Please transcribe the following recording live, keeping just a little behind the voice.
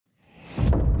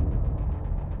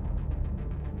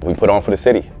We put on for the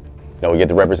city. You know, we get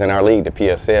to represent our league, the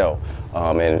PSL.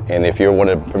 And if you're one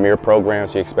of the premier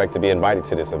programs, you expect to be invited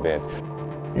to this event.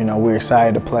 You know, we're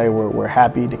excited to play. We're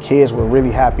happy. The kids were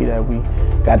really happy that we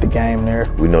got the game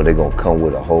there. We know they're gonna come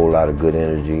with a whole lot of good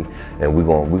energy, and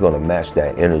we're gonna match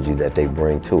that energy that they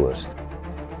bring to us.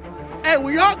 Hey,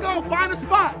 we all go find a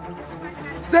spot.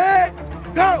 Set,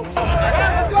 go.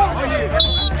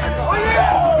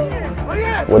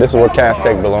 Well, this is where Cass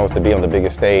Tech belongs, to be on the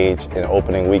biggest stage in the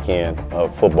opening weekend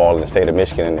of football in the state of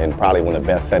Michigan, and probably one of the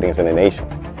best settings in the nation.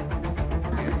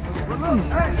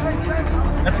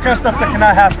 That's the kind of stuff that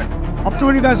cannot happen. I'm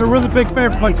doing you guys a really big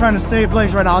favor by trying to save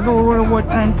legs right now. I know we're running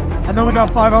 110. I know we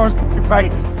got 5 hours to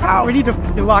practice. We need to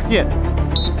lock in.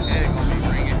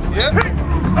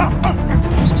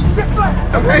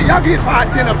 Okay, y'all get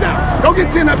 5, 10 up downs. Go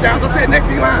get 10 up downs. I said next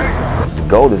to your line. The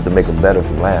goal is to make them better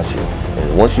from last year.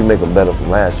 And once you make them better from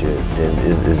last year, then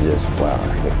it's just, wow.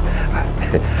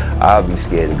 I'll be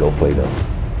scared to go play them.